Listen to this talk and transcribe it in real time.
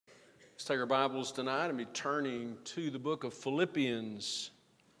Let's take our Bibles tonight and be turning to the book of Philippians.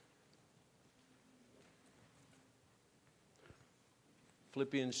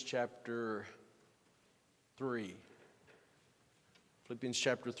 Philippians chapter 3. Philippians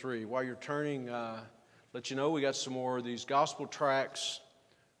chapter 3. While you're turning, let you know we got some more of these gospel tracts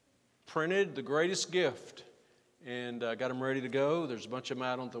printed, the greatest gift, and got them ready to go. There's a bunch of them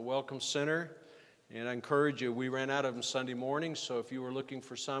out on the Welcome Center. And I encourage you, we ran out of them Sunday morning, so if you were looking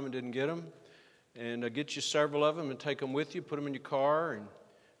for some and didn't get them, and get you several of them and take them with you, put them in your car, and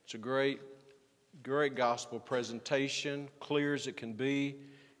it's a great gospel presentation, clear as it can be.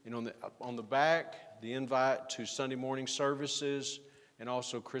 And on the back, the invite to Sunday morning services and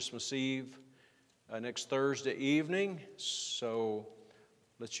also Christmas Eve next Thursday evening. So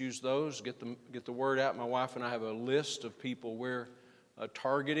let's use those, get the word out. My wife and I have a list of people we're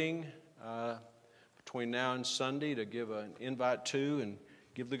targeting between now and Sunday to give an invite to and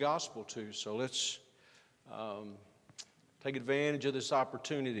give the gospel to. So let's take advantage of this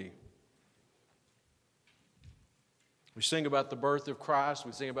opportunity. We sing about the birth of Christ.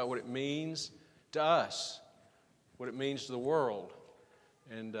 We sing about what it means to us, what it means to the world.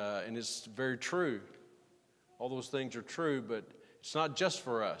 And it's very true. All those things are true, but it's not just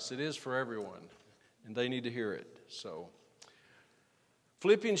for us. It is for everyone, and they need to hear it. So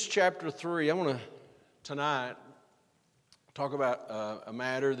Philippians chapter 3, I want to tonight talk about a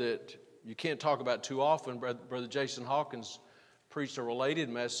matter that you can't talk about too often. Brother Jason Hawkins preached a related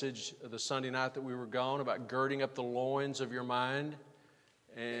message the Sunday night that we were gone about girding up the loins of your mind.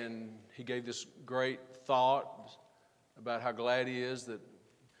 And he gave this great thought about how glad he is that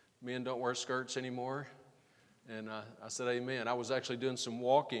men don't wear skirts anymore. And I said, amen. I was actually doing some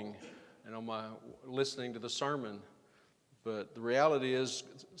walking and listening to the sermon. But the reality is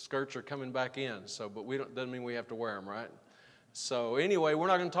skirts are coming back in. But doesn't mean we have to wear them, right? So anyway, we're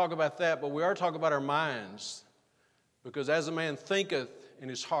not going to talk about that, but we are talking about our minds. Because as a man thinketh in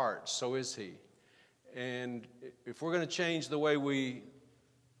his heart, so is he. And if we're going to change the way we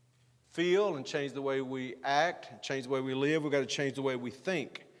feel and change the way we act, change the way we live, we've got to change the way we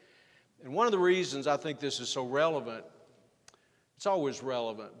think. And one of the reasons I think this is so relevant, it's always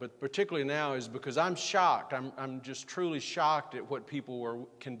relevant, but particularly now, is because I'm shocked. I'm just truly shocked at what people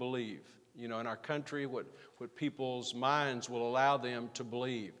can believe. You know, in our country, what people's minds will allow them to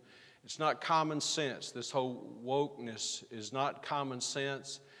believe. It's not common sense. This whole wokeness is not common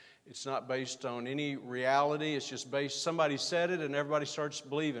sense. It's not based on any reality. It's just somebody said it and everybody starts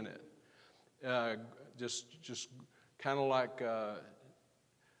believing it. Just kind of like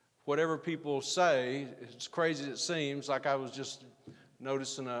whatever people say, as crazy as it seems. Like I was just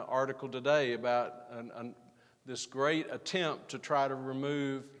noticing an article today about this great attempt to try to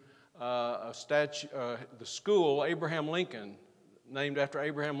remove a statue, the school Abraham Lincoln, named after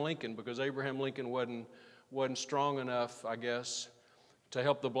Abraham Lincoln, because Abraham Lincoln wasn't strong enough, I guess, to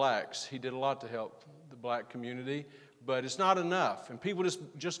help the blacks. He did a lot to help the black community, but it's not enough. And people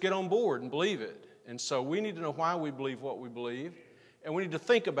just get on board and believe it. And so we need to know why we believe what we believe, and we need to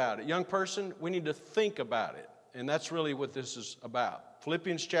think about it. Young person, we need to think about it. And that's really what this is about.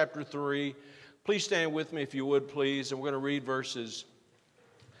 Philippians chapter 3. Please stand with me if you would, please. And we're going to read verses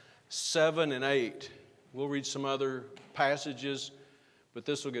 7 and 8. We'll read some other passages, but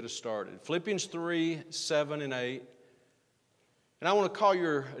this will get us started. Philippians 3, 7 and 8. And I want to call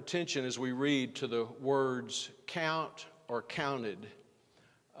your attention as we read to the words count or counted.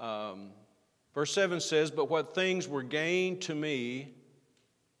 Verse 7 says, "But what things were gained to me,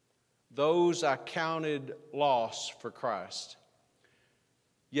 those I counted loss for Christ.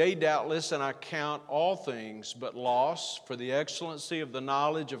 Yea, doubtless, and I count all things but loss for the excellency of the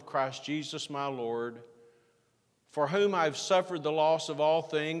knowledge of Christ Jesus my Lord, for whom I have suffered the loss of all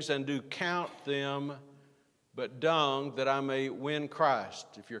things, and do count them but dung, that I may win Christ."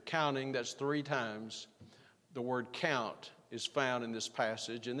 If you're counting, that's 3 times the word count is found in this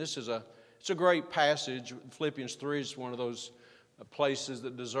passage. And it's a great passage. Philippians 3 is one of those places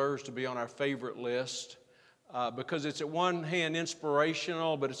that deserves to be on our favorite list. Because it's at one hand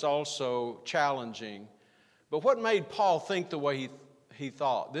inspirational, but it's also challenging. But what made Paul think the way he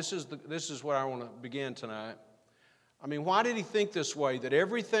thought? This is where I want to begin tonight. I mean, why did he think this way? That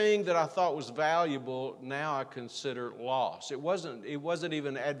everything that I thought was valuable, now I consider loss. It wasn't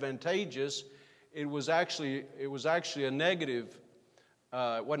even advantageous. It was actually a negative.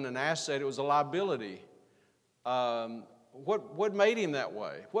 It wasn't an asset. It was a liability. What made him that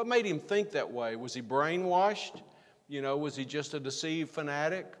way? What made him think that way? Was he brainwashed? You know, was he just a deceived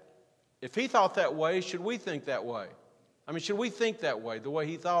fanatic? If he thought that way, should we think that way? I mean, should we think that way, the way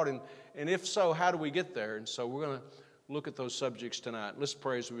he thought? And if so, how do we get there? And so we're going to look at those subjects tonight. Let's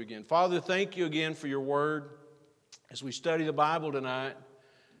pray as we begin. Father, thank you again for your word. As we study the Bible tonight,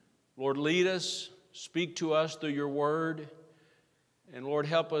 Lord, lead us, speak to us through your word. And Lord,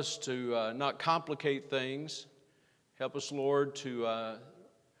 help us to not complicate things. Help us, Lord, to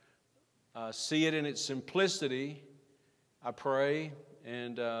see it in its simplicity, I pray,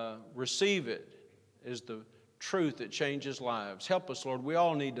 and receive it as the truth that changes lives. Help us, Lord. We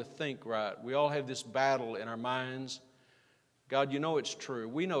all need to think right. We all have this battle in our minds. God, you know it's true.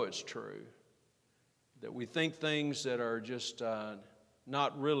 We know it's true. That we think things that are just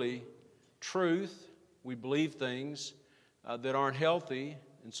not really truth. We believe things that aren't healthy.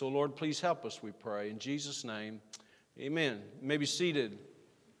 And so, Lord, please help us, we pray. In Jesus' name, amen. You may be seated.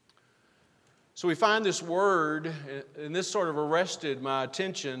 So we find this word, and this sort of arrested my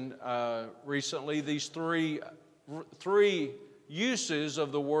attention recently, these three uses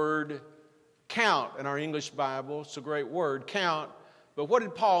of the word count in our English Bible. It's a great word, count. But what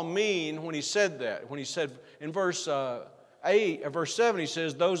did Paul mean when he said that? When he said in verse 7, he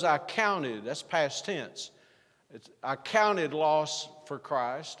says, those I counted, that's past tense. I counted loss for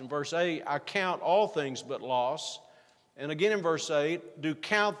Christ. In verse 8, I count all things but loss. And again in verse 8, do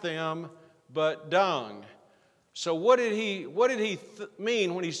count them but dung. So what did he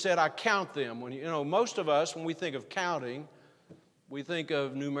mean when he said, I count them? When most of us, when we think of counting, we think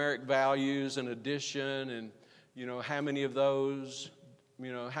of numeric values and addition and, how many of those,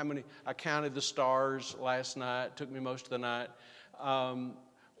 how many, I counted the stars last night, it took me most of the night.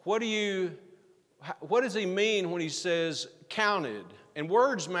 What does he mean when he says counted? And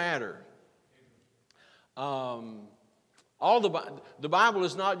words matter. The Bible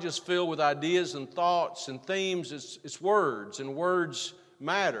is not just filled with ideas and thoughts and themes, it's words, and words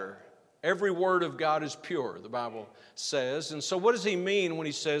matter. Every word of God is pure, the Bible says. And so what does he mean when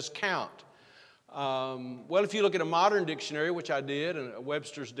he says count? Well, if you look at a modern dictionary, which I did, and a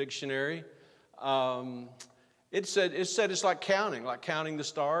Webster's dictionary, it said it's like counting the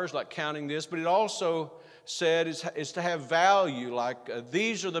stars, like counting this, but it also said it's to have value, like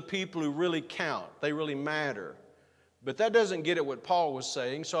these are the people who really count, they really matter. But that doesn't get at what Paul was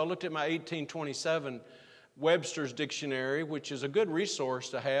saying, so I looked at my 1827 Webster's dictionary, which is a good resource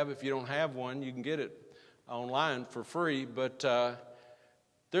to have. If you don't have one, you can get it online for free, but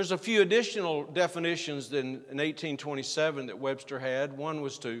there's a few additional definitions in 1827 that Webster had. One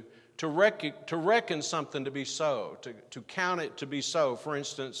was to reckon something to be so, to count it to be so. For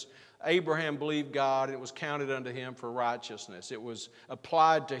instance, Abraham believed God, and it was counted unto him for righteousness. It was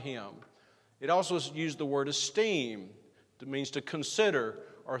applied to him. It also used the word esteem. It means to consider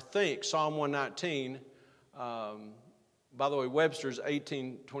or think. Psalm 119, by the way, Webster's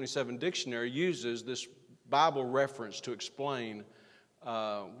 1827 dictionary uses this Bible reference to explain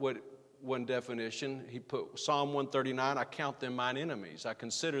what one definition. He put Psalm 139, I count them mine enemies. I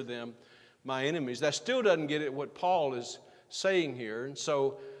consider them my enemies. That still doesn't get at what Paul is saying here. And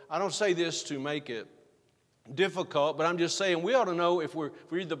so I don't say this to make it difficult, but I'm just saying we ought to know, if we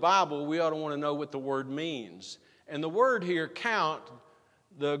read the Bible, we ought to want to know what the word means. And the word here, count,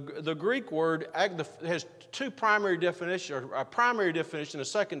 the Greek word has two primary definitions, or a primary definition, a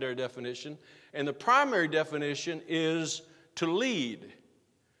secondary definition. And the primary definition is to lead.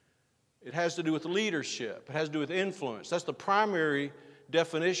 It has to do with leadership. It has to do with influence. That's the primary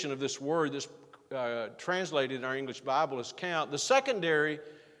definition of this word that's translated in our English Bible as count. The secondary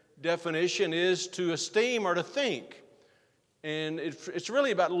definition is to esteem or to think. And it's really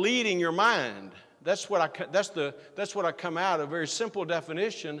about leading your mind. That's what I come out. A very simple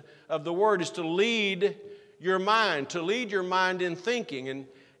definition of the word is to lead your mind in thinking.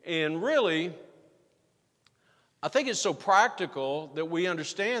 And really, I think it's so practical that we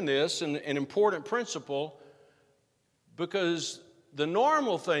understand this, and an important principle, because the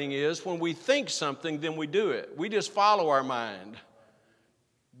normal thing is when we think something, then we do it. We just follow our mind.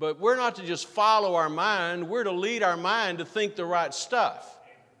 But we're not to just follow our mind, we're to lead our mind to think the right stuff.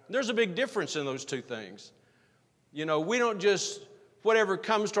 There's a big difference in those two things. We don't just, whatever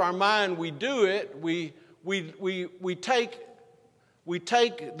comes to our mind, we do it. We take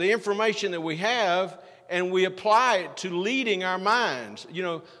the information that we have and we apply it to leading our minds.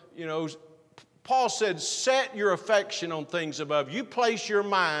 Paul said, set your affection on things above. You place your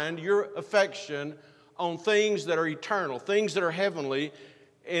mind, your affection on things that are eternal, things that are heavenly.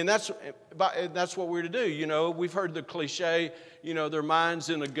 And that's what we're to do. We've heard the cliche, their mind's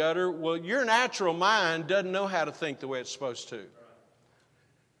in a gutter. Well, your natural mind doesn't know how to think the way it's supposed to,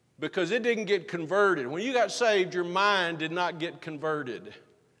 because it didn't get converted. When you got saved, your mind did not get converted.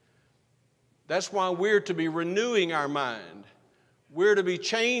 That's why we're to be renewing our mind. We're to be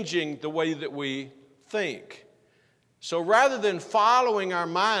changing the way that we think. So rather than following our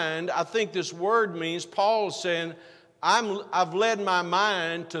mind, I think this word means Paul's saying, I've led my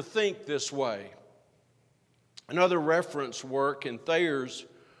mind to think this way. Another reference work in Thayer's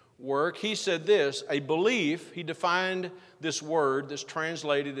work, he said this, a belief, he defined this word that's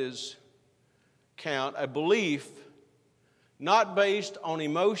translated as count, a belief not based on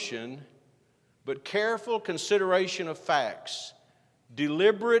emotion, but careful consideration of facts,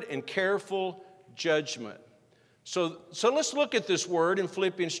 deliberate and careful judgment. So let's look at this word in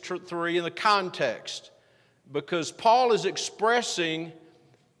Philippians 3 in the context, because Paul is expressing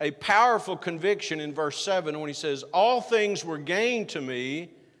a powerful conviction in verse 7 when he says, all things were gain to me,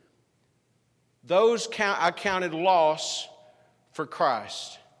 those I counted loss for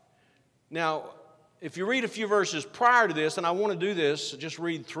Christ. Now, if you read a few verses prior to this, and I want to do this, just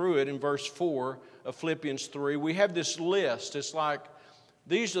read through it in verse 4 of Philippians 3, we have this list. It's like,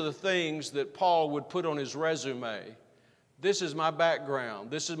 these are the things that Paul would put on his resume. This is my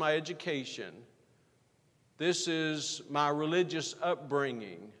background. This is my education. This is my religious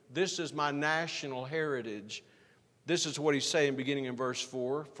upbringing. This is my national heritage. This is what he's saying beginning in verse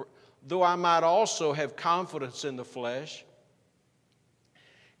 4. Though I might also have confidence in the flesh,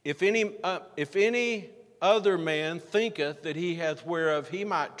 if any other man thinketh that he hath whereof he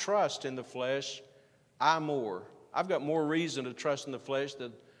might trust in the flesh, I more. I've got more reason to trust in the flesh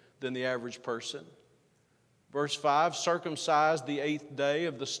than the average person. Verse 5, circumcised the 8th day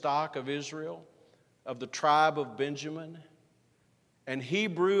of the stock of Israel, of the tribe of Benjamin, and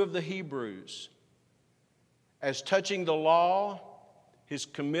Hebrew of the Hebrews. As touching the law, his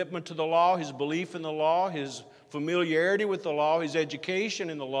commitment to the law, his belief in the law, his familiarity with the law, his education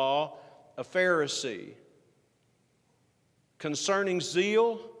in the law, a Pharisee. Concerning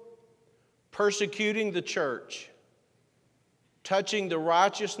zeal, persecuting the church. Touching the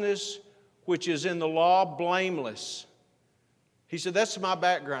righteousness which is in the law, blameless. He said, that's my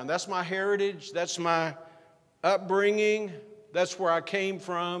background, that's my heritage, that's my upbringing, that's where I came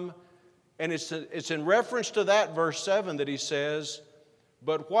from. And it's in reference to that, verse 7, that he says,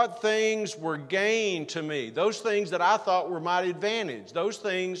 but what things were gain to me, those things that I thought were my advantage, those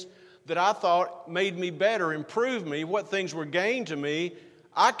things that I thought made me better, improved me, what things were gain to me,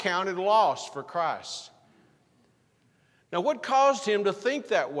 I counted loss for Christ. Now, what caused him to think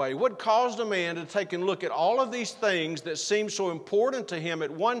that way? What caused a man to take and look at all of these things that seemed so important to him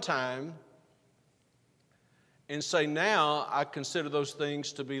at one time and say, now I consider those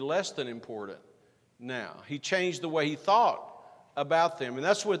things to be less than important now? He changed the way he thought about them. And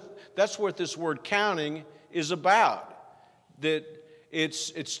that's what this word counting is about. That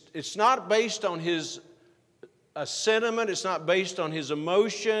it's not based on his sentiment, it's not based on his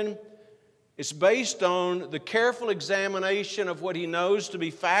emotion. It's based on the careful examination of what he knows to be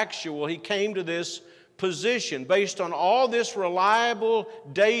factual. He came to this position based on all this reliable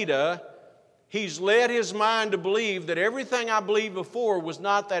data. He's led his mind to believe that everything I believed before was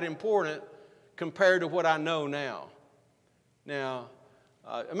not that important compared to what I know now. Now,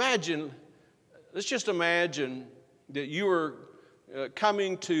 let's just imagine that you are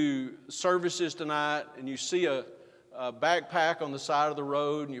coming to services tonight and you see a backpack on the side of the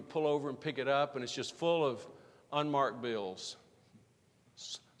road and you pull over and pick it up and it's just full of unmarked bills,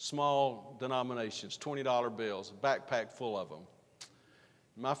 small denominations, $20 bills, a backpack full of them.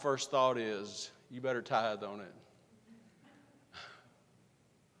 My first thought is, you better tithe on it.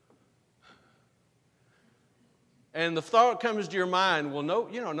 And the thought comes to your mind, well,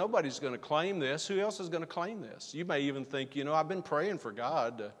 nobody's going to claim this. Who else is going to claim this? You may even think, I've been praying for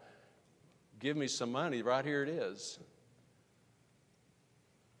God to give me some money. Right here it is.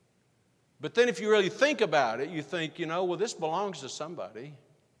 But then if you really think about it, you think, well, this belongs to somebody.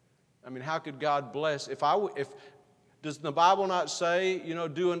 I mean, how could God bless? Does the Bible not say,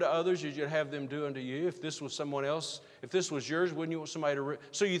 do unto others as you'd have them do unto you? If this was someone else, if this was yours, wouldn't you want somebody to...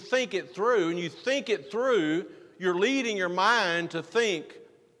 So you think it through, and you think it through, you're leading your mind to think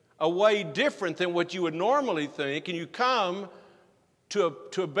a way different than what you would normally think, and you come to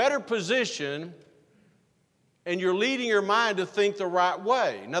a better position, and you're leading your mind to think the right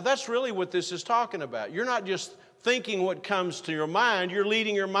way. Now, that's really what this is talking about. You're not just thinking what comes to your mind, you're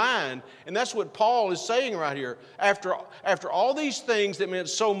leading your mind. And that's what Paul is saying right here. After all these things that meant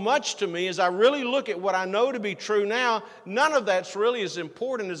so much to me, as I really look at what I know to be true now, none of that's really as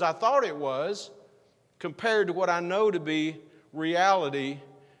important as I thought it was compared to what I know to be reality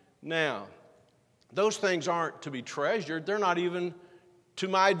now. Those things aren't to be treasured. They're not even to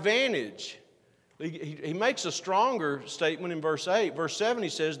my advantage. He makes a stronger statement in verse 8. Verse 7, he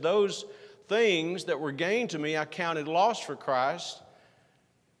says, those things that were gained to me I counted loss for Christ.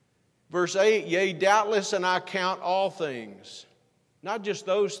 Verse 8, yea, doubtless, and I count all things. Not just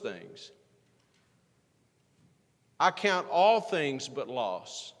those things. I count all things but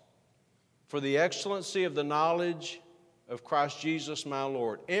loss for the excellency of the knowledge of Christ Jesus my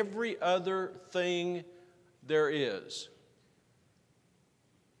Lord. Every other thing there is,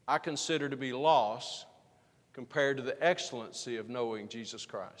 I consider to be loss compared to the excellency of knowing Jesus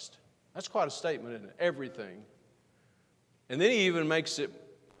Christ. That's quite a statement, isn't it? Everything. And then he even makes it,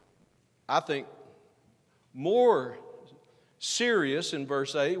 I think, more serious in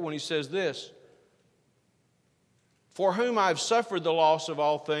verse 8 when he says this, for whom I have suffered the loss of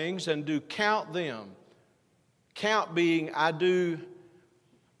all things and do count them. Count being, I do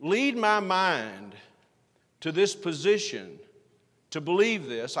lead my mind to this position to believe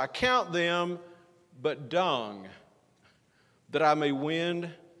this. I count them but dung, that I may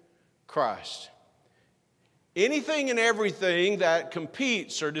win Christ. Anything and everything that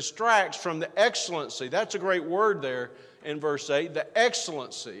competes or distracts from the excellency, that's a great word there in verse 8, the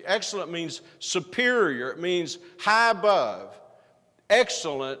excellency. Excellent means superior, it means high above.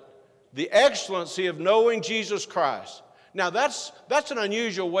 Excellent, the excellency of knowing Jesus Christ. Now that's an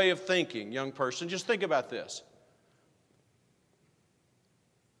unusual way of thinking, young person. Just think about this.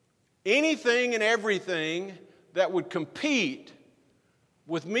 Anything and everything that would compete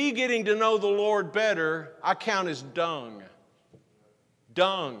with me getting to know the Lord better, I count as dung.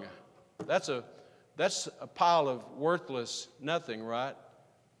 Dung. That's a pile of worthless nothing, right?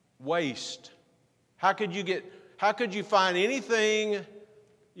 Waste. How could you find anything,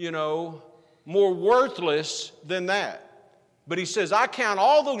 more worthless than that? But he says, I count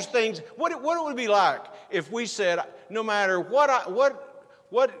all those things. What it would be like if we said, no matter what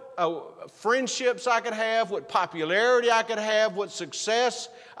friendships I could have, what popularity I could have, what success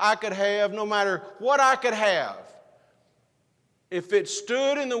I could have, no matter what I could have, if it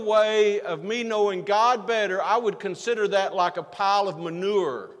stood in the way of me knowing God better, I would consider that like a pile of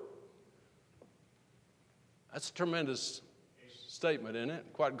manure. That's a tremendous statement, isn't it?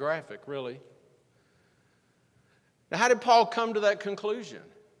 Quite graphic, really. Now, how did Paul come to that conclusion?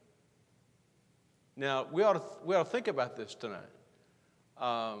 Now, we ought to think about this tonight.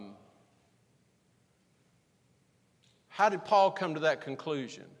 How did Paul come to that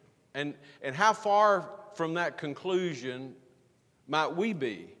conclusion? And how far from that conclusion might we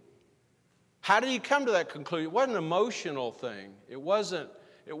be? How did he come to that conclusion? It wasn't an emotional thing. It wasn't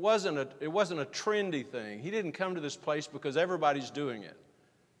a trendy thing. He didn't come to this place because everybody's doing it.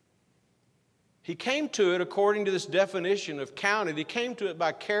 He came to it according to this definition of counted. He came to it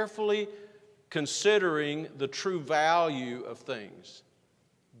by carefully considering the true value of things.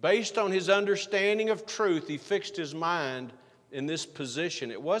 Based on his understanding of truth, he fixed his mind in this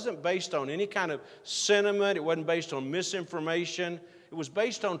position. It wasn't based on any kind of sentiment. It wasn't based on misinformation. It was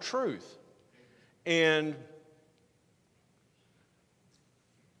based on truth. And,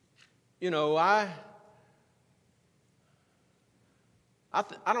 I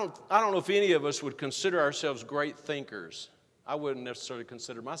don't know if any of us would consider ourselves great thinkers. I wouldn't necessarily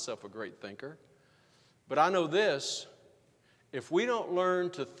consider myself a great thinker. But I know this. If we don't learn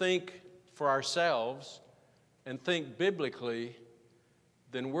to think for ourselves and think biblically,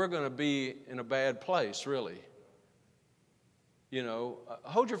 then we're going to be in a bad place, really.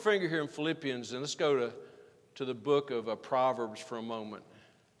 Hold your finger here in Philippians and let's go to the book of Proverbs for a moment.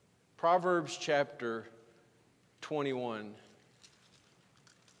 Proverbs chapter 21.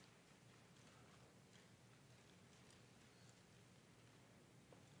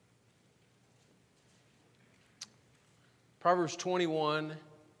 Proverbs 21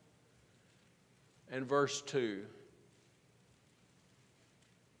 and verse 2.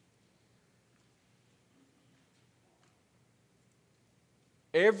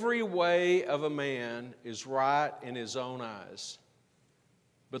 Every way of a man is right in his own eyes,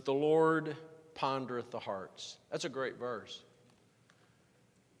 but the Lord pondereth the hearts. That's a great verse.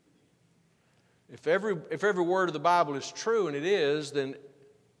 If every word of the Bible is true, and it is, then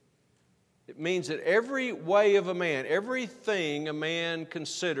it means that every way of a man, everything a man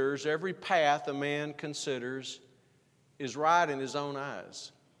considers, every path a man considers is right in his own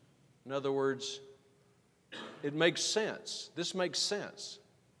eyes. In other words, it makes sense. This makes sense.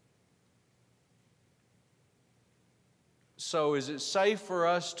 So is it safe for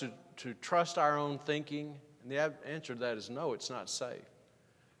us to trust our own thinking? And the answer to that is no, it's not safe.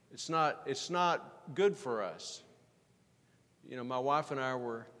 It's not good for us. My wife and I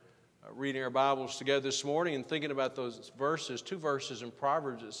were reading our Bibles together this morning and thinking about those verses, 2 verses in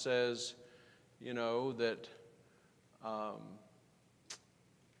Proverbs that says, that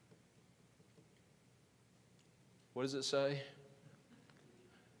what does it say?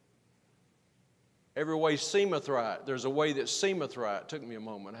 Every way seemeth right. There's a way that seemeth right. It took me a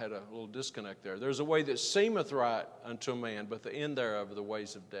moment. I had a little disconnect there. There's a way that seemeth right unto a man, but the end thereof are the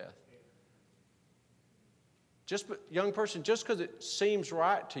ways of death. Young person, just because it seems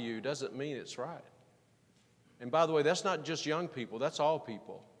right to you doesn't mean it's right. And by the way, that's not just young people. That's all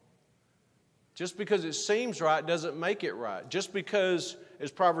people. Just because it seems right doesn't make it right. Just because,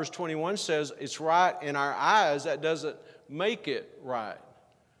 as Proverbs 21 says, it's right in our eyes, that doesn't make it right.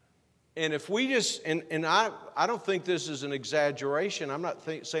 And if we just, and I don't think this is an exaggeration. I'm not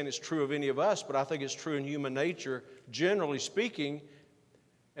saying it's true of any of us, but I think it's true in human nature, generally speaking.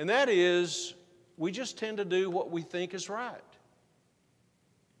 And that is, we just tend to do what we think is right.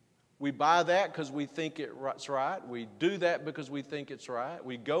 We buy that because we think it's right. We do that because we think it's right.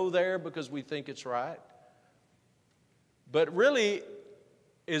 We go there because we think it's right. But really,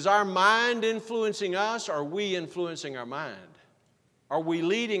 is our mind influencing us, or are we influencing our mind? Are we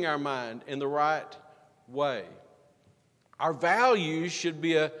leading our mind in the right way? Our values should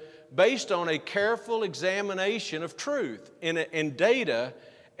be based on a careful examination of truth and data,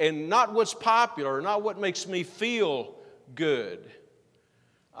 and not what's popular, not what makes me feel good.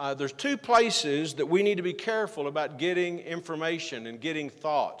 There's two places that we need to be careful about getting information and getting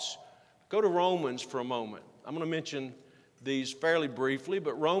thoughts. Go to Romans for a moment. I'm going to mention these fairly briefly,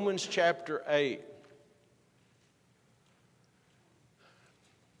 but Romans chapter 8.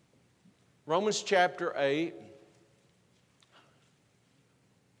 Romans chapter 8.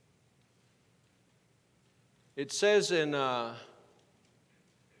 It says in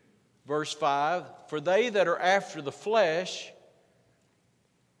verse 5, "For they that are after the flesh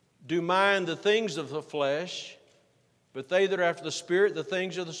do mind the things of the flesh, but they that are after the Spirit, the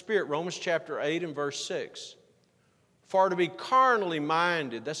things of the Spirit." Romans chapter 8 and verse 6. "For to be carnally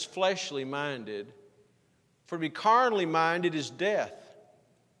minded," that's fleshly minded, "for to be carnally minded is death,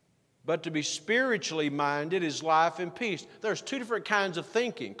 but to be spiritually minded is life and peace." There's two different kinds of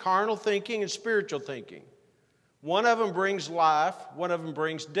thinking, carnal thinking and spiritual thinking. One of them brings life, one of them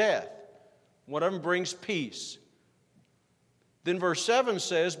brings death. One of them brings peace. Then verse 7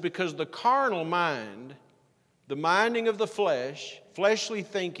 says, "Because the carnal mind, the minding of the flesh, fleshly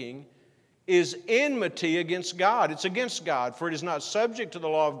thinking, is enmity against God." It's against God, "for it is not subject to the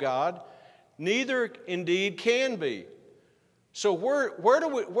law of God, neither indeed can be." So where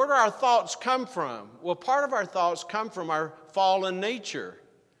do our thoughts come from? Well, part of our thoughts come from our fallen nature,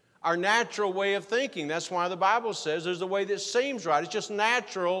 our natural way of thinking. That's why the Bible says there's a way that seems right. It's just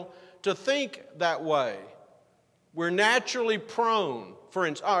natural to think that way. We're naturally prone. For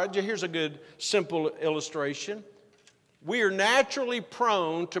instance, all right, here's a good simple illustration. We are naturally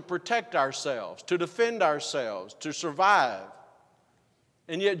prone to protect ourselves, to defend ourselves, to survive.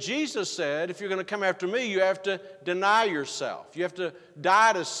 And yet Jesus said, if you're going to come after me, you have to deny yourself. You have to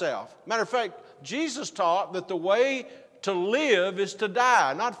die to self. Matter of fact, Jesus taught that the way to live is to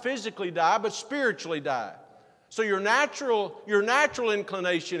die. Not physically die, but spiritually die. So your natural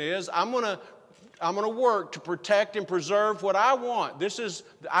inclination is, I'm going to work to protect and preserve what I want.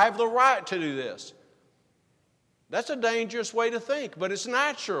 I have the right to do this. That's a dangerous way to think, but it's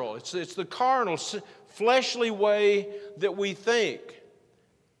natural. It's the carnal, fleshly way that we think.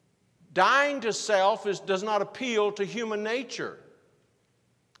 Dying to self does not appeal to human nature.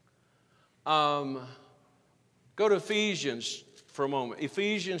 Go to Ephesians for a moment.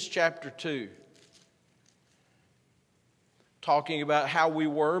 Ephesians chapter 2. Talking about how we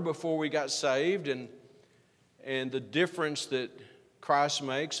were before we got saved and the difference that Christ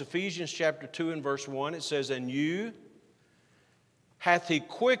makes. Ephesians chapter 2 and verse 1, it says, "And you hath He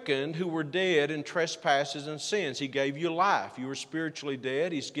quickened who were dead in trespasses and sins." He gave you life. You were spiritually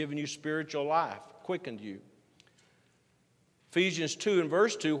dead. He's given you spiritual life, quickened you. Ephesians 2 and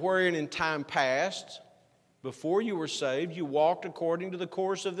verse 2, "Wherein in time past, before you were saved, you walked according to the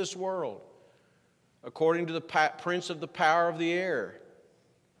course of this world, according to the prince of the power of the air,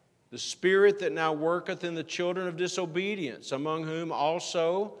 the spirit that now worketh in the children of disobedience, among whom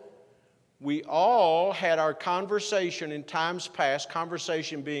also we all had our conversation in times past,"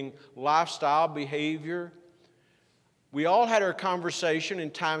 conversation being lifestyle, behavior. "We all had our conversation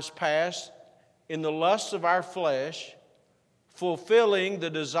in times past in the lusts of our flesh, fulfilling the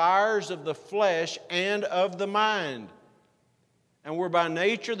desires of the flesh and of the mind. And we're by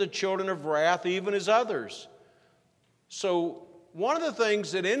nature the children of wrath, even as others." So one of the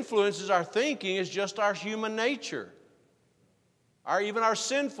things that influences our thinking is just our human nature, even our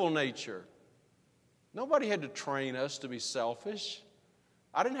sinful nature. Nobody had to train us to be selfish.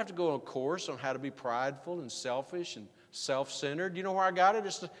 I didn't have to go on a course on how to be prideful and selfish and self-centered. You know where I got it?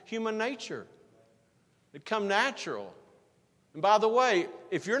 It's the human nature. It come natural. And by the way,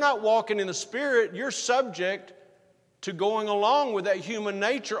 if you're not walking in the Spirit, you're subject to going along with that human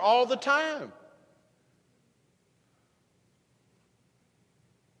nature all the time.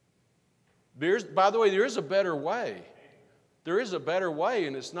 By the way, there is a better way. There is a better way,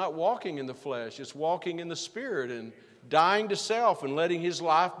 and it's not walking in the flesh. It's walking in the Spirit and dying to self and letting His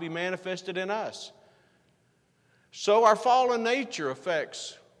life be manifested in us. So our fallen nature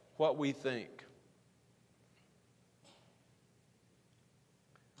affects what we think.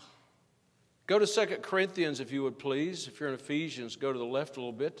 Go to 2 Corinthians, if you would please. If you're in Ephesians, go to the left a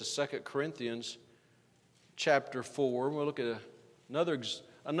little bit to 2 Corinthians chapter 4. We'll look at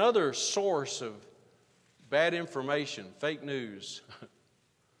another source of bad information, fake news.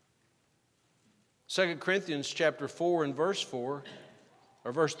 2 Corinthians chapter 4 and verse 4,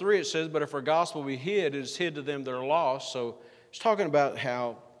 or verse 3, it says, "But if our gospel be hid, it is hid to them that are lost." So it's talking about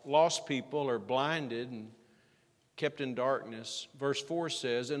how lost people are blinded and kept in darkness. Verse 4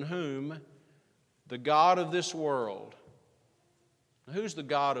 says, "In whom the God of this world." Now, who's the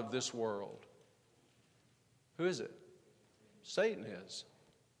God of this world? Who is it? Satan is.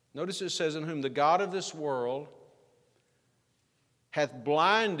 Notice it says, "In whom the God of this world hath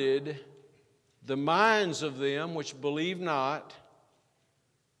blinded the minds of them which believe not,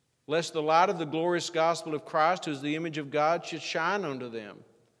 lest the light of the glorious gospel of Christ, who is the image of God, should shine unto them."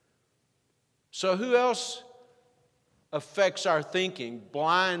 So who else affects our thinking,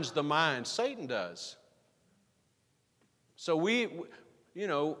 blinds the mind? Satan does. So when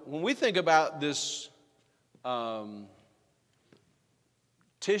we think about this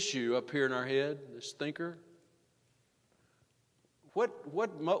tissue up here in our head, this thinker,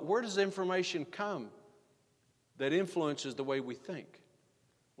 where does information come that influences the way we think?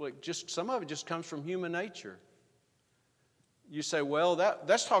 Well, some of it just comes from human nature. You say, well,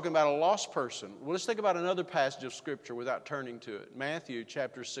 that's talking about a lost person. Well, let's think about another passage of Scripture without turning to it. Matthew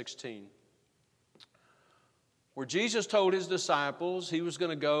chapter 16, where Jesus told His disciples He was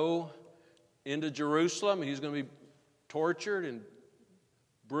going to go into Jerusalem and He was going to be tortured and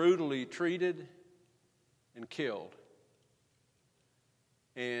brutally treated and killed.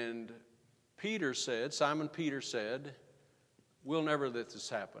 And Simon Peter said, "We'll never let this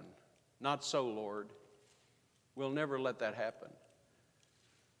happen." "Not so, Lord. We'll never let that happen."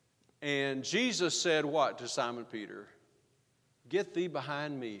 And Jesus said what to Simon Peter? "Get thee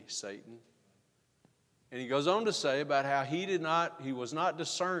behind me, Satan." And He goes on to say about how he was not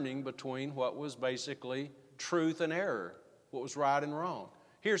discerning between what was basically truth and error, what was right and wrong.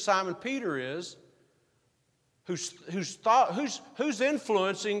 Here Simon Peter is, who's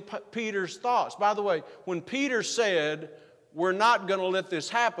influencing Peter's thoughts. By the way, when Peter said, "We're not going to let this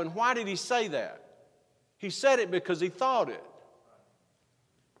happen," why did he say that? He said it because he thought it.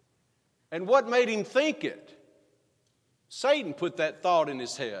 And what made him think it? Satan put that thought in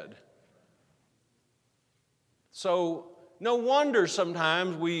his head. So no wonder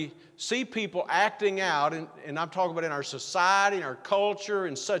sometimes we see people acting out, and I'm talking about in our society, in our culture,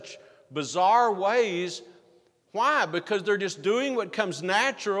 in such bizarre ways. Why? Because they're just doing what comes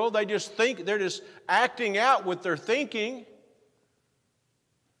natural. They're just acting out what they're thinking.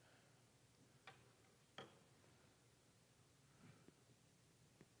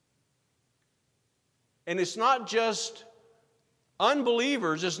 And it's not just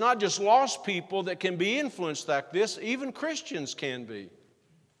unbelievers, it's not just lost people that can be influenced like this. Even Christians can be.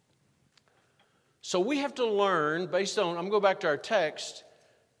 So we have to learn based on, I'm going to go back to our text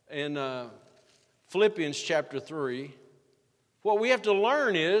in Philippians chapter 3. What we have to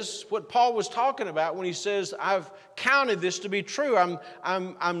learn is what Paul was talking about when he says, "I've counted this to be true.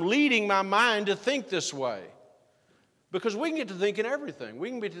 I'm leading my mind to think this way." Because we can get to thinking everything. We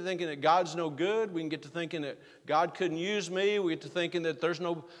can get to thinking that God's no good. We can get to thinking that God couldn't use me. We get to thinking that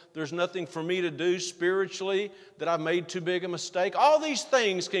there's nothing for me to do spiritually, that I've made too big a mistake. All these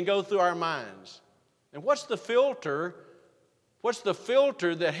things can go through our minds. And what's the filter? What's the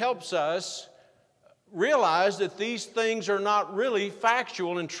filter that helps us realize that these things are not really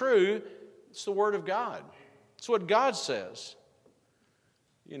factual and true? It's the Word of God. It's what God says.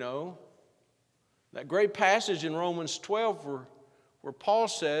 You know, that great passage in Romans 12 where Paul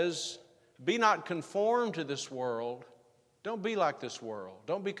says, "Be not conformed to this world." Don't be like this world.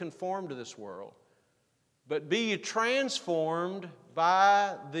 Don't be conformed to this world. But be ye transformed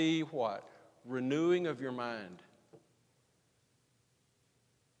by the what? Renewing of your mind.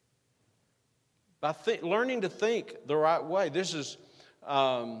 By learning to think the right way. This is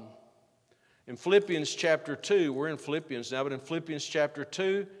in Philippians chapter 2. We're in Philippians now, but in Philippians chapter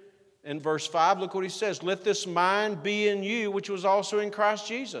 2, in verse 5, look what he says. "Let this mind be in you, which was also in Christ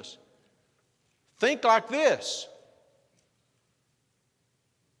Jesus." Think like this.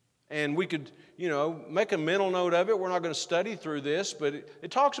 And we could, make a mental note of it. We're not going to study through this, but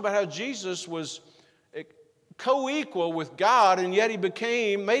it talks about how Jesus was co-equal with God, and yet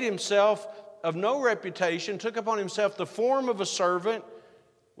He made Himself of no reputation, took upon Himself the form of a servant,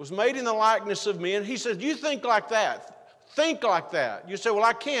 was made in the likeness of men. He said, you think like that. Think like that. You say, well,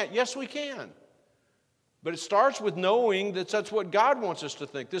 I can't. Yes, we can. But it starts with knowing that that's what God wants us to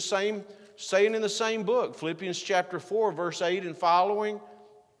think. This same saying in the same book, Philippians chapter 4, verse 8 and following.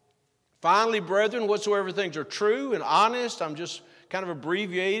 Finally, brethren, whatsoever things are true and honest, I'm just kind of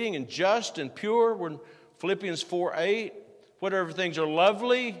abbreviating, and just and pure, we're in Philippians 4:8. Whatever things are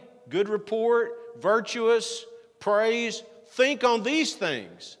lovely, good report, virtuous, praise, think on these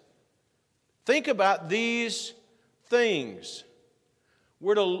things. Think about these things.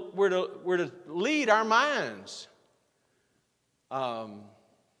 We're to lead our minds.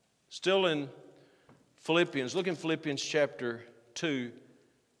 Still in Philippians, look in Philippians chapter 2,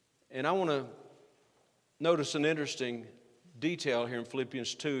 and I want to notice an interesting detail here in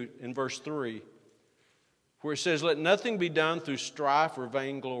Philippians 2 in verse 3, where it says, let nothing be done through strife or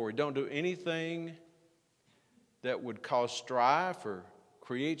vainglory. Don't do anything that would cause strife or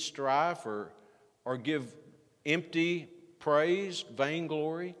create strife or give empty praise,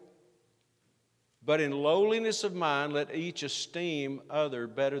 vainglory. But in lowliness of mind, let each esteem other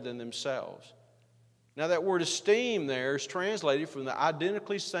better than themselves. Now that word esteem there is translated from the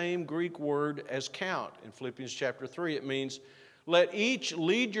identically same Greek word as count in Philippians chapter 3. It means let each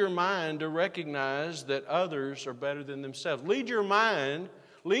lead your mind to recognize that others are better than themselves. Lead your mind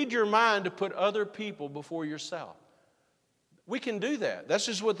to put other people before yourself. We can do that. That's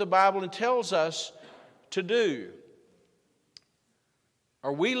just what the Bible tells us to do.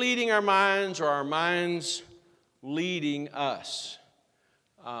 Are we leading our minds, or are our minds leading us?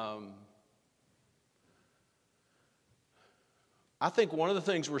 I think one of the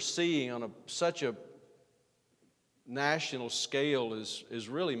things we're seeing on such a national scale is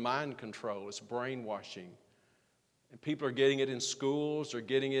really mind control. It's brainwashing. And people are getting it in schools, they're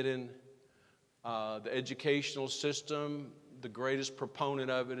getting it in the educational system. The greatest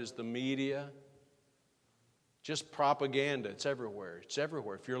proponent of it is the media. Just propaganda. It's everywhere. It's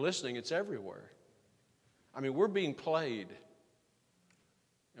everywhere. If you're listening, it's everywhere. I mean, we're being played.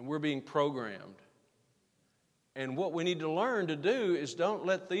 And we're being programmed. And what we need to learn to do is don't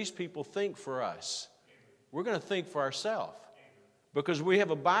let these people think for us. We're going to think for ourselves. Because we have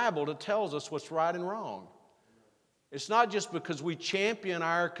a Bible that tells us what's right and wrong. It's not just because we champion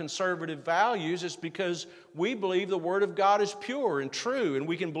our conservative values. It's because we believe the Word of God is pure and true, and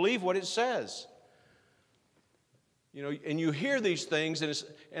we can believe what it says. And you hear these things,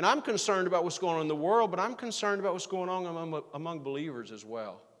 and I'm concerned about what's going on in the world, but I'm concerned about what's going on among believers as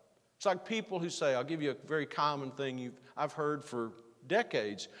well. It's like people who say, I'll give you a very common thing I've heard for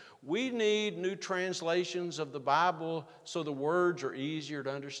decades. We need new translations of the Bible so the words are easier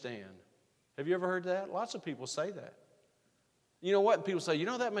to understand. Have you ever heard that? Lots of people say that. You know what? People say,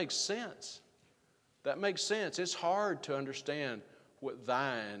 that makes sense. That makes sense. It's hard to understand what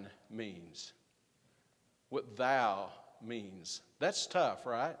thine means. What thou means. That's tough,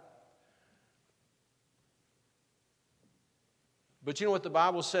 right? But you know what the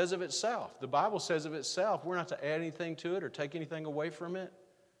Bible says of itself? The Bible says of itself, we're not to add anything to it or take anything away from it.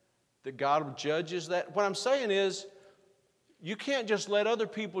 That God judges that. What I'm saying is, you can't just let other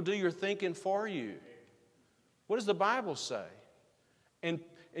people do your thinking for you. What does the Bible say? And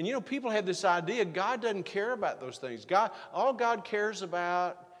people have this idea God doesn't care about those things. All God cares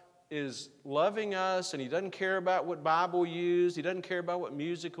about is loving us, and He doesn't care about what Bible we use. He doesn't care about what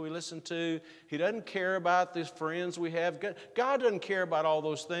music we listen to. He doesn't care about the friends we have. God doesn't care about all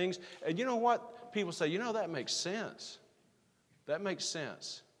those things. And you know what? People say, that makes sense. That makes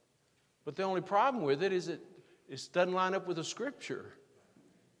sense. But the only problem with it is it doesn't line up with the Scripture.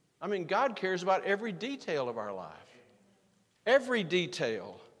 I mean, God cares about every detail of our life. Every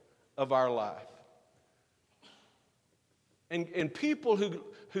detail of our life. And people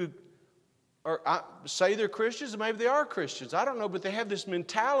who say they're Christians, and maybe they are Christians, I don't know, but they have this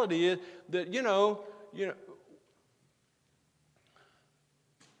mentality that,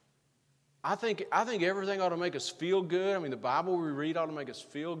 I think everything ought to make us feel good. I mean, the Bible we read ought to make us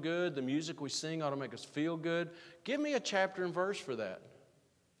feel good. The music we sing ought to make us feel good. Give me a chapter and verse for that.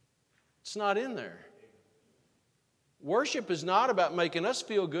 It's not in there. Worship is not about making us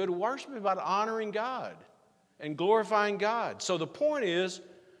feel good. Worship is about honoring God and glorifying God. So the point is,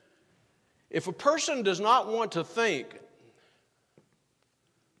 if a person does not want to think,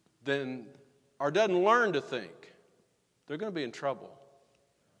 or doesn't learn to think, they're going to be in trouble.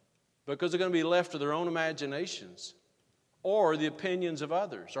 Because they're going to be left to their own imaginations. or the opinions of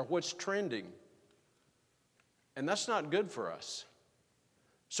others or what's trending. And that's not good for us.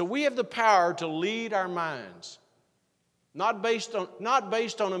 So we have the power to lead our minds, not based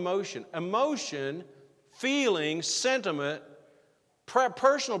on emotion. Emotion, feeling, sentiment,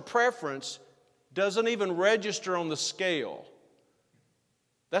 personal preference doesn't even register on the scale.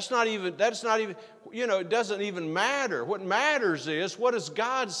 That's not even, it doesn't even matter. What matters is, what does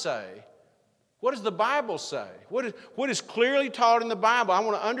God say? What does the Bible say? What is clearly taught in the Bible? I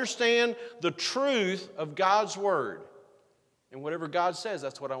want to understand the truth of God's Word. And whatever God says,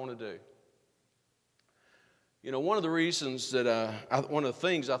 that's what I want to do. You know, one of the reasons that, one of the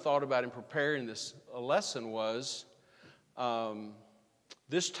things I thought about in preparing this lesson was,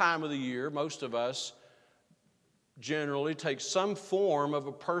 this time of the year, most of us generally take some form of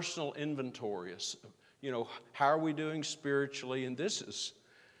a personal inventory. You know, how are we doing spiritually? And this is,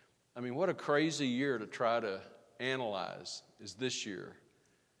 what a crazy year to try to analyze is this year.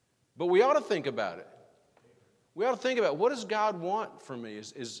 But we ought to think about it. We ought to think about, what does God want from me?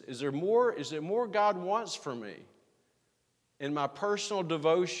 Is there more God wants from me in my personal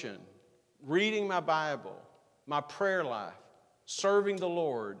devotion, reading my Bible, my prayer life, serving the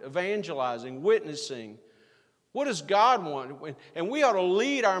Lord, evangelizing, witnessing? What does God want? And we ought to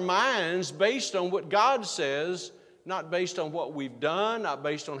lead our minds based on what God says, not based on what we've done, not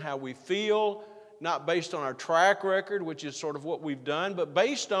based on how we feel, not based on our track record, which is sort of what we've done, but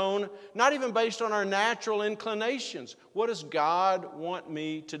not even based on our natural inclinations. What does God want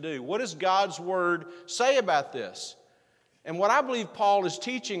me to do? What does God's Word say about this? And what I believe Paul is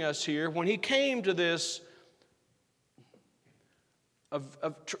teaching us here, when he came to this,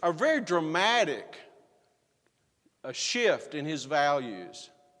 a very dramatic shift in his values,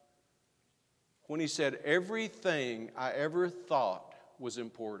 when he said, everything I ever thought was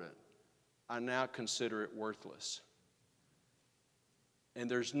important, I now consider it worthless. And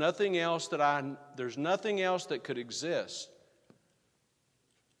there's nothing else that could exist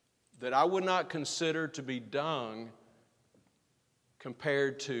that I would not consider to be dung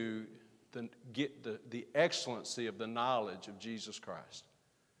compared to the excellency of the knowledge of Jesus Christ.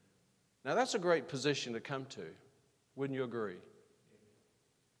 Now that's a great position to come to. Wouldn't you agree?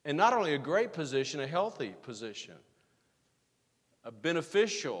 And not only a great position, a healthy position, a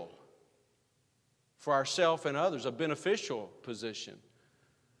beneficial for ourselves and others, a beneficial position.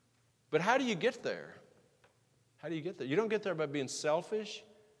 But how do you get there? How do you get there? You don't get there by being selfish.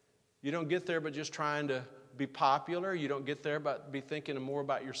 You don't get there by just trying to be popular. You don't get there by thinking more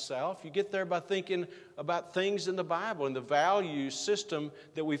about yourself. You get there by thinking about things in the Bible and the value system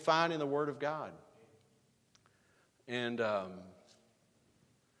that we find in the Word of God. And the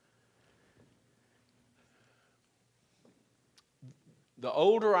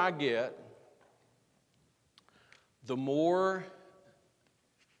older I get, the more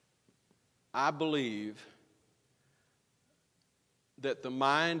I believe that the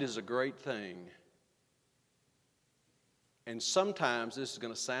mind is a great thing. And sometimes, this is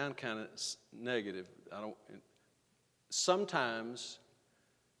going to sound kind of negative, sometimes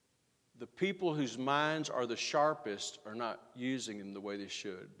the people whose minds are the sharpest are not using them the way they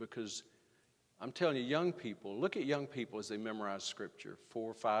should. Because I'm telling you, young people, look at young people as they memorize Scripture,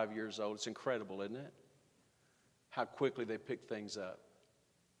 4 or 5 years old. It's incredible, isn't it? How quickly they pick things up.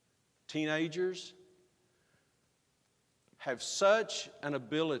 Teenagers have such an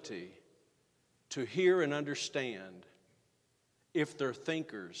ability to hear and understand if they're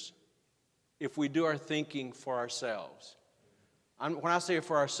thinkers, if we do our thinking for ourselves. When I say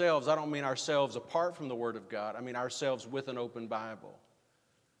for ourselves, I don't mean ourselves apart from the Word of God. I mean ourselves with an open Bible.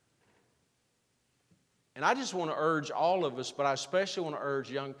 And I just want to urge all of us, but I especially want to urge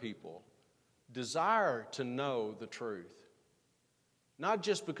young people, desire to know the truth. Not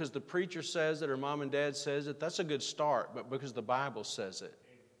just because the preacher says it or mom and dad says it. That's a good start, but because the Bible says it.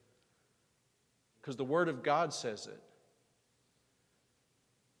 Because the Word of God says it.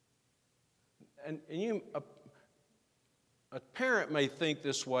 And a parent may think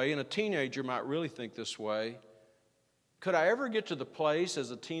this way, and a teenager might really think this way. Could I ever get to the place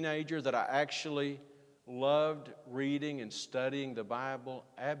as a teenager that I actually loved reading and studying the Bible?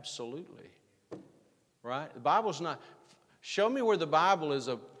 Absolutely. Right? The Bible's not... Show me where the Bible is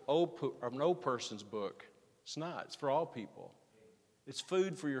an old person's book. It's not. It's for all people. It's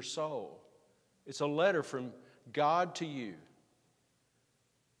food for your soul. It's a letter from God to you.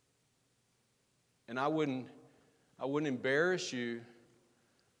 And I wouldn't embarrass you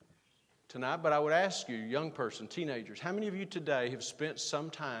tonight, but I would ask you, young person, teenagers, how many of you today have spent some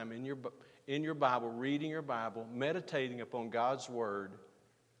time in your Bible, reading your Bible, meditating upon God's Word,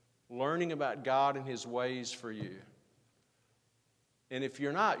 learning about God and His ways for you? And if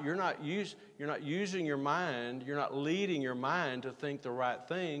you're not using your mind, you're not leading your mind to think the right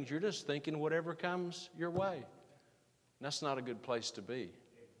things, you're just thinking whatever comes your way. And that's not a good place to be.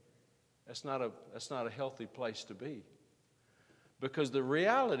 That's not a healthy place to be. Because the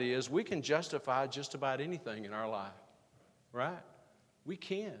reality is we can justify just about anything in our life. Right? We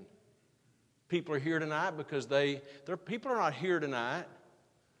can. People are here tonight because people are not here tonight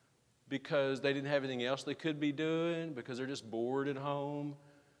because they didn't have anything else they could be doing, because they're just bored at home.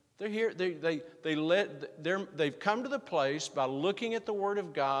 They're here. They've come to the place by looking at the Word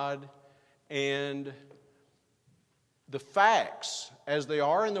of God and the facts as they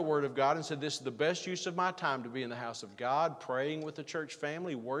are in the Word of God, and said, this is the best use of my time to be in the house of God, praying with the church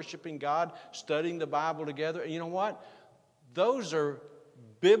family, worshiping God, studying the Bible together. And you know what? Those are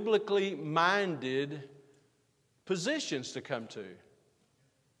biblically minded positions to come to.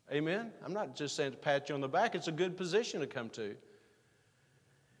 Amen? I'm not just saying to pat you on the back. It's a good position to come to.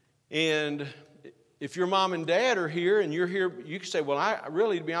 And if your mom and dad are here and you're here, you can say, well, I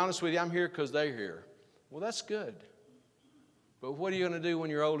really, to be honest with you, I'm here because they're here. Well, that's good. But what are you going to do when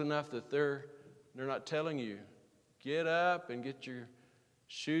you're old enough that they're not telling you, get up and get your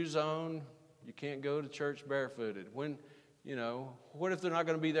shoes on. You can't go to church barefooted. What if they're not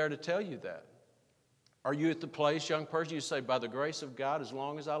going to be there to tell you that? Are you at the place, young person, you say, by the grace of God, as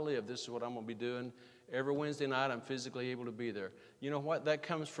long as I live, this is what I'm going to be doing. Every Wednesday night, I'm physically able to be there. You know what? That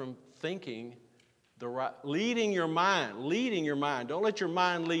comes from thinking leading your mind. Don't let your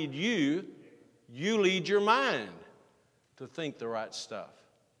mind lead you. You lead your mind to think the right stuff.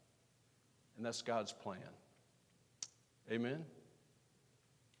 And that's God's plan. Amen?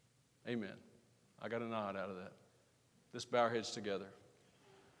 Amen. I got a nod out of that. Let's bow our heads together.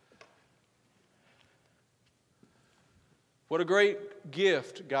 What a great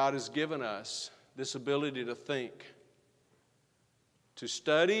gift God has given us, this ability to think, to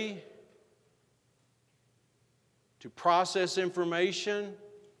study, to process information.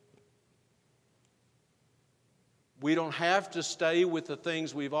 We don't have to stay with the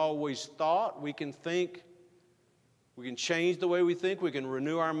things we've always thought. We can think, we can change the way we think, we can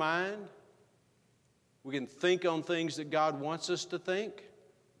renew our mind. We can think on things that God wants us to think.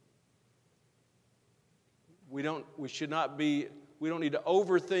 We don't need to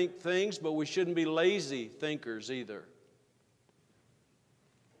overthink things, but we shouldn't be lazy thinkers either.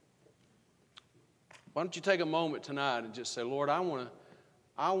 Why don't you take a moment tonight and just say, Lord, I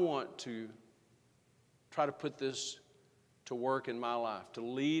want to try to put this to work in my life, to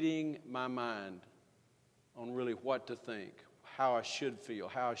leading my mind on really what to think, how I should feel,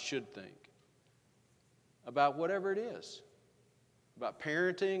 how I should think about whatever it is, about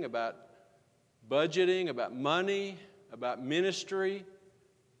parenting, about budgeting, about money, about ministry,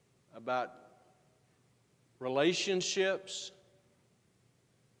 about relationships.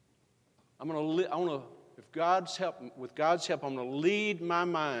 With God's help, I'm going to lead my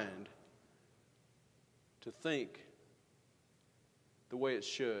mind to think the way it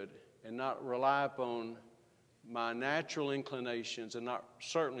should and not rely upon my natural inclinations and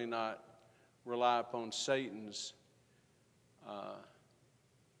certainly not rely upon Satan's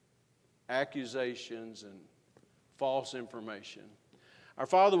accusations and false information. Our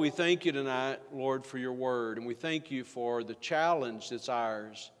Father, we thank you tonight, Lord, for your word, and we thank you for the challenge that's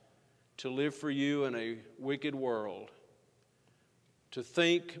ours to live for you in a wicked world, to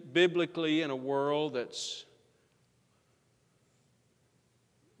think biblically in a world that's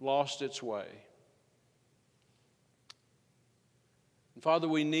lost its way. And Father,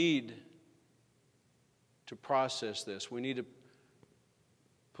 we need to process this. We need to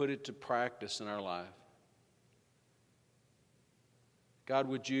put it to practice in our life. God,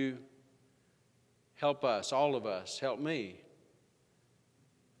 would you help us, all of us, help me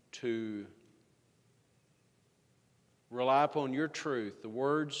to rely upon your truth, the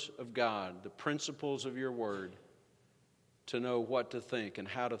words of God, the principles of your word, to know what to think and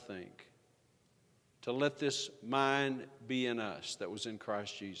how to think, to let this mind be in us that was in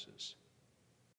Christ Jesus.